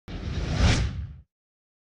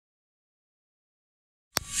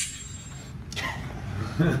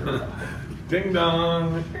Ding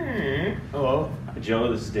dong. Hello. Hi,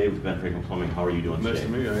 Joe. This is Dave with Ben Franklin Plumbing. How are you doing today? Nice to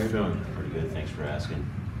meet you. How you doing? Pretty good. Thanks for asking.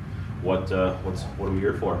 What are we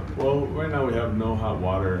here for? Well, right now we have no hot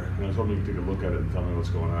water, and I was hoping you could take a look at it and tell me what's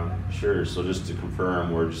going on. Sure. So just to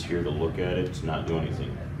confirm, we're just here to look at it, to not do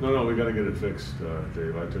anything. No, we got to get it fixed,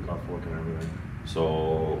 Dave. I took off work and everything.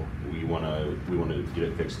 So we want to get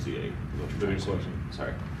it fixed today. Good question.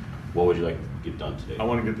 Sorry. What would you like to get done today? I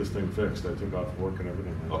want to get this thing fixed. I took off work and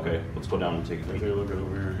everything. Okay. Let's go down and take a Take peek. a look at it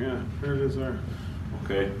over here. Yeah, there it is there.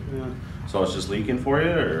 Okay. Yeah. So it's just leaking for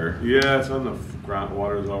you, or? Yeah, it's on the ground.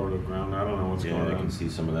 Water's over the ground. I don't know what's Yeah, going I on. can see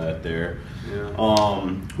some of that there. Yeah.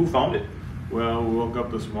 Who found it? Well, we woke up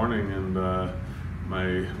this morning and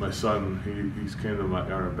my son, he came to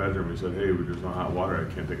our bedroom. He said, "Hey, there's no hot water.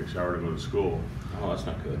 I can't take a shower to go to school." Oh, that's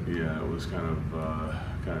not good. Yeah, it was kind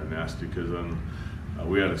of nasty because then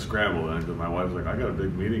we had to scramble then because my wife was like, "I got a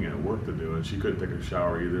big meeting at work to do," and she couldn't take a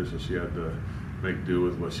shower either, so she had to make do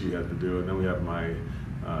with what she had to do. And then we have my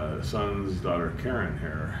son's daughter Karen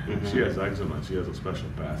here. Mm-hmm. She has eczema. She has a special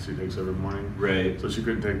bath she takes every morning. Right. So she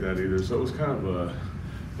couldn't take that either. So it was kind of a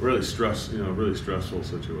really stressful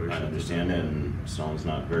situation. I understand, and sounds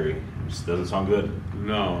not very. Just doesn't sound good.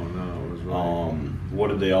 No, it was really. What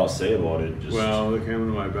did they all say about it? Just Well, they came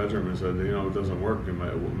into my bedroom and said, it doesn't work. And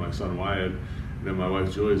my son Wyatt, and then my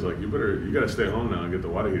wife Julie's like, you got to stay home now and get the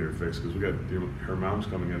water heater fixed because we got her mom's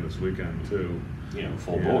coming in this weekend too. Yeah,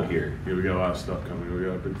 full boat here. Yeah, we got a lot of stuff coming. We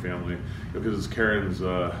got a big family because it's Karen's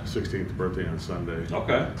 16th birthday on Sunday.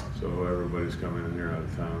 Okay. So everybody's coming in here out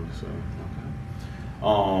of town. So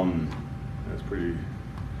it's pretty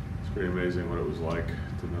amazing what it was like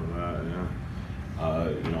to know that.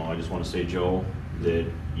 Yeah. I just want to say, Joe, that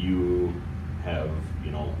you have,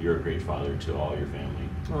 you're a great father to all your family.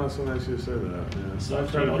 Oh, that's so nice of you to say that. Yeah. So, I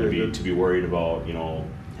try to be worried about,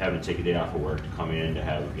 having to take a day off of work to come in to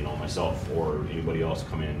have, myself or anybody else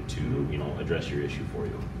come in to, address your issue for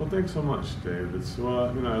you. Well, thanks so much, Dave.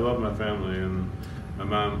 I love my family, and her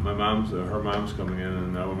mom's coming in,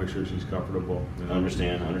 and I want to make sure she's comfortable. I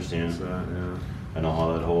understand. Yeah. I know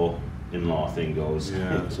how that whole in-law thing goes.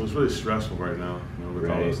 Yeah, so it's really stressful right now, with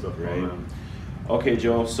all this stuff going on. Okay,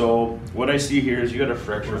 Joe, so what I see here is you got a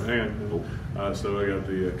fracture. Hang on. So I got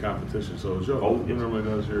the competition. So Joe, who normally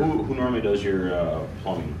does your... Who normally does your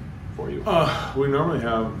plumbing for you? We normally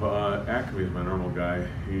have Acme is my normal guy.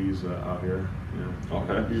 He's out here. Yeah.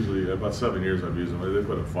 Okay. Usually, about 7 years I've used him. They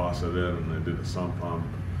put a faucet in and they did a sump pump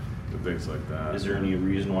and things like that. Is there any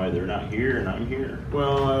reason why they're not here and I'm here?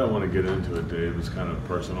 Well, I don't want to get into it, Dave. It's kind of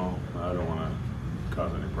personal. I don't want to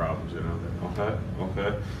cause any problems, Okay.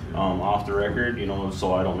 Yeah. Off the record,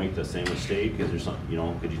 so I don't make the same mistake. Is there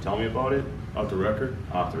something, could you tell me about it? Off the record?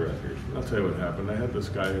 Off the record. I'll tell you what happened. I had this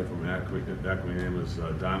guy here from Acme. His name is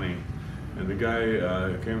Donnie. And the guy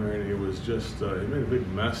came here and he was just, he made a big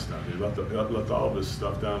mess down here. He left all of his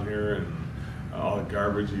stuff down here and all the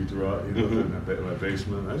garbage he threw out. He left it in my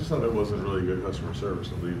basement. I just thought it wasn't really good customer service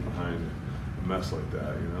to leave behind a mess like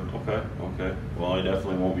that, Okay. Well, I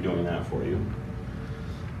definitely won't be doing that for you.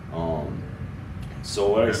 So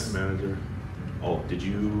what manager. Oh, did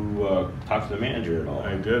you talk to the manager at all?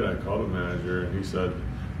 I did. I called the manager and he said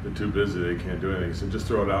they're too busy. They can't do anything. He said just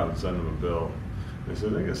throw it out and send them a bill. I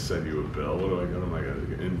said I guess send you a bill. What am I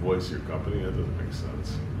going to invoice your company? That doesn't make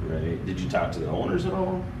sense. Right. Did you talk to the owners at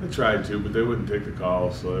all? I tried to, but they wouldn't take the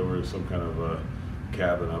call. So there was some kind of a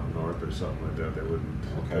cabin up north or something like that. They wouldn't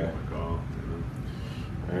take my call.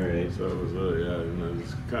 All right. So it was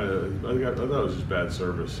it's kind of. I thought it was just bad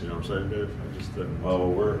service. You know what I'm saying, Dave? I just didn't. Well,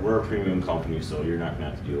 we're a premium company, so you're not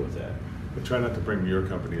going to have to deal with that. I try not to bring your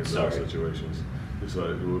company into those situations.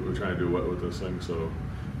 So we're trying to do what with this thing. So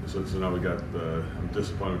now we got. I'm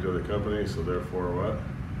disappointed with the other company. So therefore, what?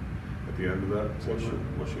 At the end of that,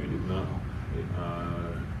 what should we do now?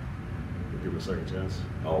 Give him a second chance.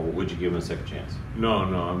 Oh, would you give him a second chance? No,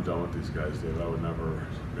 I'm done with these guys, Dave. I would never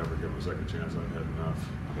give them a second chance. I've had enough.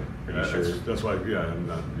 Okay. Are you sure? That's why, I'm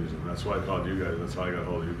not using them. That's why I called you guys. That's how I got a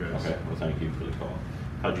hold of you guys. Okay. Well, thank you for the call.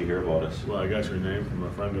 How'd you hear about us? Well, I got your name from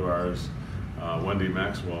a friend of ours, Wendy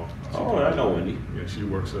Maxwell. I know Wendy. Yeah, she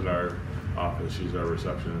works at our office. She's our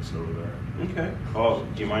receptionist over there. Okay. Oh,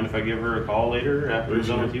 do you mind if I give her a call later after we're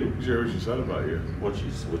done with you? You heard what she said about you. What'd she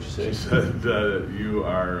say? She said that you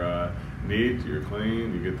are neat, you're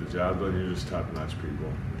clean, you get the job done, you're just top-notch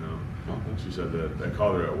people, Okay. She said that, I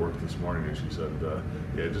called her at work this morning and she said,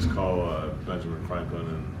 just call Benjamin Franklin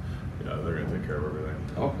and they're going to take care of everything.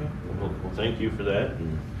 Okay. Well, thank you for that.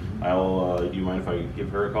 And I'll, do you mind if I give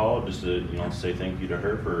her a call just to, say thank you to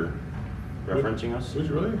her for referencing us? Would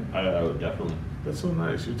you really? I would definitely. That's so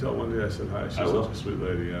nice. You tell Wendy I said hi. She's such a sweet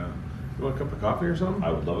lady, yeah. You want a cup of coffee or something?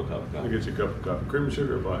 I would love a cup of I'll coffee. get you a cup of coffee. Cream and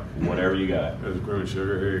sugar or black? Whatever you got. There's cream and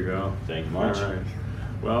sugar. Here you go. Thank you much. All right.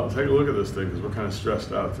 Well, take a look at this thing because we're kind of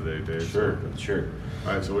stressed out today, Dave. Sure, sure.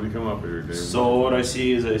 All right, so what do you come up with here, Dave? So what I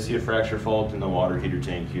see is a fracture fault in the water heater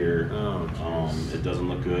tank here. Oh, jeez. It doesn't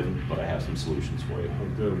look good, but I have some solutions for you. Oh,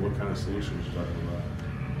 good. What kind of solutions are you talking about?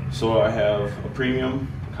 So I have a premium,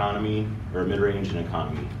 economy, or mid-range and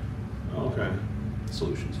economy Okay.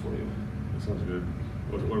 solutions for you. That sounds good.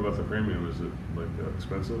 What about the premium? Is it like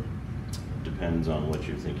expensive? Depends on what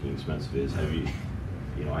you're thinking expensive is. Have you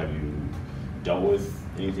dealt with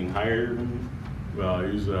anything higher than? Well,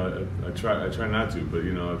 I try not to, but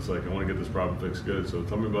it's like I want to get this problem fixed good. So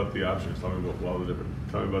tell me about the options. Tell me about all the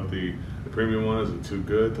different. Tell me about the premium one. Is it too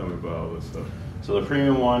good? Tell me about all this stuff. So the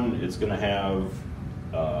premium one, it's going to have.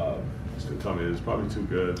 Tell me, it's probably too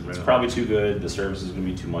good. It's probably too good. The service is going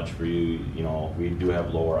to be too much for you. We do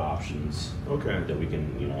have lower options. Okay. That we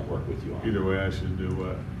can work with you on. Either way, I should do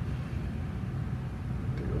what?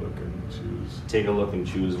 Take a look and choose. Take a look and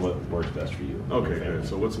choose what works best for you. Okay, good.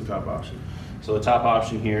 So what's the top option? So the top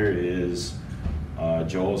option here is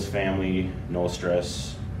Joe's family, no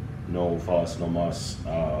stress, no fuss, no muss,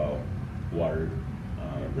 water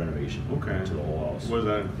renovation to the whole house. What does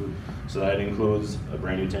that include? So that includes a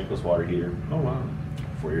brand new tankless water heater. Oh, wow.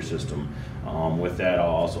 For your system. With that,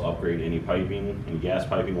 I'll also upgrade any piping, any gas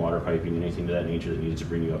piping, water piping, anything of that nature that needs to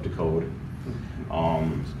bring you up to code.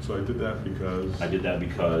 So I did that because? I did that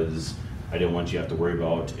because I didn't want you to have to worry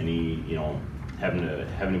about any, having to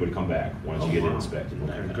have anybody come back once you get it inspected. And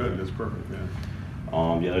Okay, good. That's perfect. Yeah.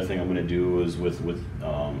 The other thing I'm going to do is with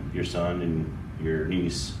your son and your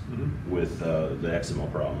niece with the eczema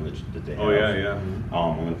problem that they have. Oh yeah, yeah.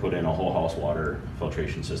 I'm going to put in a whole house water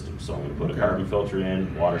filtration system. So I'm going to put a carbon filter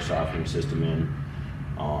in, water softening system in.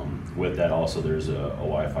 With that also there's a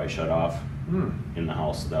Wi-Fi shutoff in the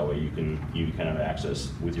house. So that way you can have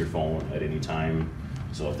access with your phone at any time.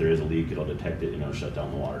 So if there is a leak, it'll detect it and it'll shut down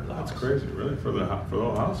the water to the house. That's crazy, really? For the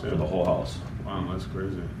whole house? Yeah. For the whole house. Wow, that's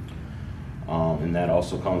crazy. And that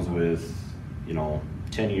also comes with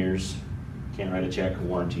 10 years. Can't write a check,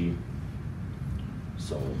 warranty.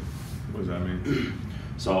 So, what does that mean?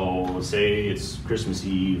 So say it's Christmas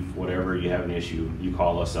Eve, whatever, you have an issue, you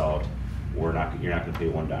call us out. You're not going to pay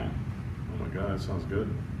one dime. Oh my God, that sounds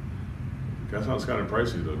good. That sounds kind of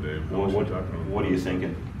pricey though, Dave. What are you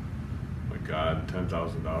thinking? Oh my God,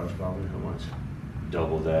 $10,000 probably. How much?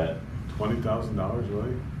 Double that. $20,000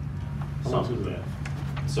 really? How Something much is like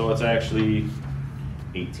that. So it's actually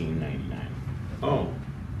 $18.99. Oh.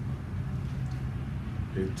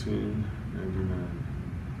 $18.99.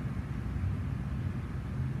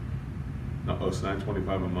 No, it's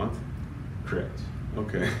 $9.25 a month. Correct.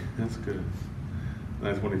 Okay, that's good.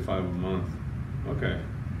 $9.25 a month. Okay.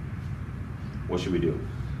 What should we do?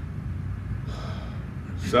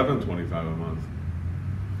 $7.25 a month.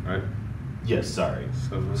 Right? Yes, sorry.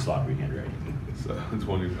 Sloppy handwriting.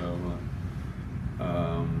 $7.25 a month.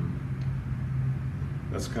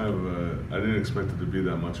 That's kind of I didn't expect it to be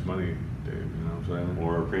that much money, Dave. You know what I'm saying?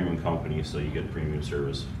 Or a premium company, so you get premium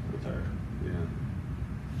service with our. Yeah.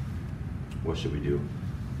 What should we do?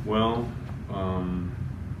 Well,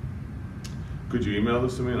 could you email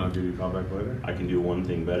this to me and I'll give you a call back later? I can do one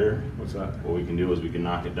thing better. What's that? What we can do is we can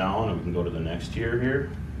knock it down and we can go to the next tier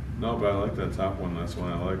here. No, but I like that top one. That's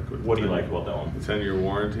one I like. What do you like about that one? The 10-year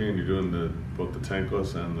warranty, and you're doing both the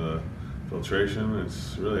tankless and the filtration.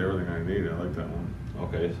 It's really everything I need. I like that one.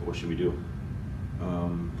 Okay, so what should we do?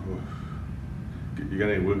 You got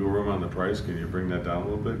any wiggle room on the price? Can you bring that down a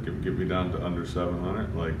little bit? Get me down to under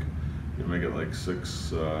 700, like you make it like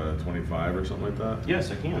 625 or something like that.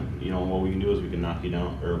 Yes, I can. What we can do is we can knock you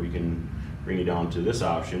down, or we can bring you down to this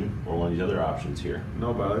option or one of these other options here.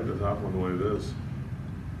 No, but I like the top one the way it is.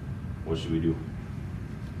 What should we do?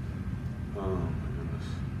 Oh my goodness.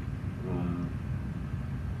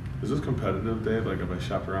 Is this competitive, Dave? Like if I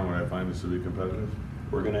shop around, would I find this to be competitive?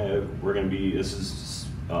 We're gonna be. This is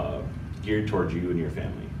geared towards you and your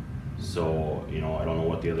family. So I don't know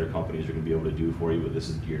what the other companies are gonna be able to do for you, but this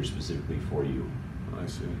is geared specifically for you. I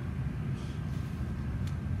see.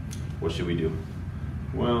 What should we do?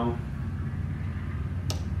 Well,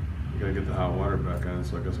 you gotta get the hot water back on,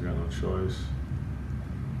 so I guess I got no choice.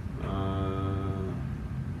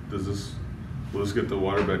 Will this get the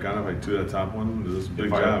water back on if I do that top one? This is a big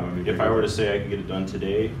job. If I were to say I could get it done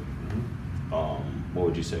today, what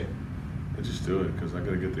would you say? I just do it because I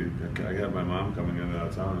have my mom coming in out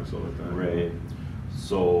of town and stuff like that. Right.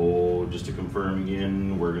 So just to confirm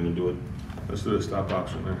again, we're gonna do it. Let's do the top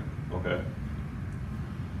option there. Okay.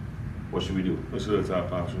 What should we do? Let's do the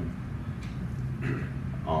top option.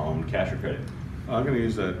 Cash or credit? I'm going to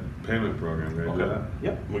use that payment program. Can I do that?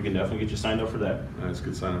 Yep, we can definitely get you signed up for that. Let's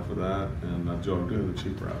get signed up for that. And Joe, do have a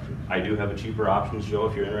cheaper option. I do have a cheaper options, Joe,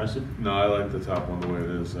 if you're interested. No, I like the top one the way it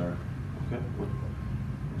is there. Okay.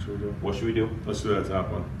 What should we do? What should we do? Let's do that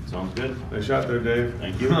top one. Sounds good. Nice shot there, Dave.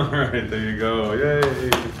 Thank you. All right, there you go. Yay.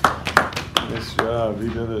 Nice job. He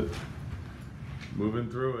did it. Moving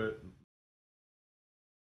through it.